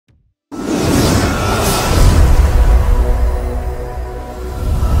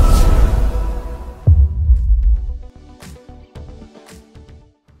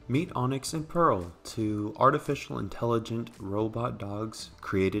Meet Onyx and Pearl, two artificial intelligent robot dogs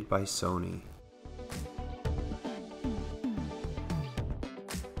created by Sony.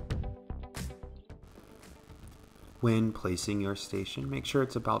 When placing your station, make sure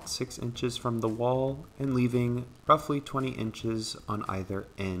it's about 6 inches from the wall and leaving roughly 20 inches on either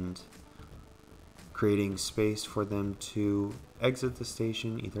end, creating space for them to exit the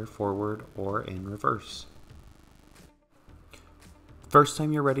station either forward or in reverse. First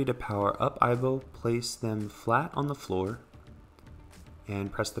time you're ready to power up Aibo, place them flat on the floor and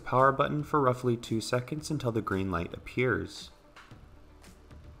press the power button for roughly 2 seconds until the green light appears.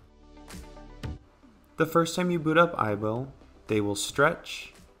 The first time you boot up Aibo, they will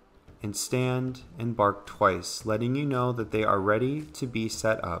stretch and stand and bark twice, letting you know that they are ready to be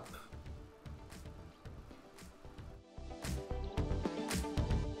set up.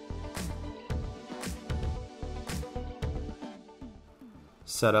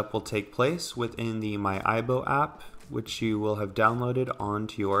 Setup will take place within the My Aibo app, which you will have downloaded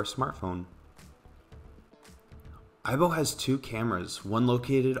onto your smartphone. Aibo has 2 cameras, one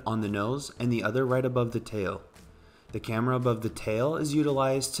located on the nose and the other right above the tail. The camera above the tail is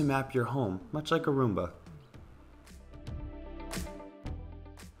utilized to map your home, much like a Roomba.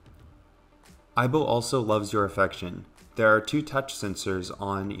 Aibo also loves your affection. There are 2 touch sensors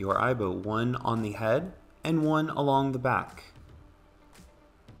on your Aibo, one on the head and one along the back.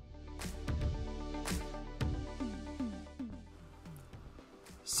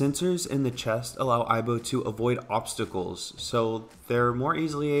 Sensors in the chest allow Aibo to avoid obstacles, so they're more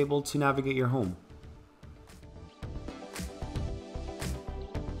easily able to navigate your home.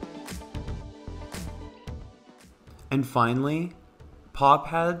 And finally, Paw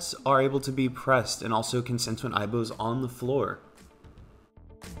Pads are able to be pressed and also can sense when Aibo's on the floor.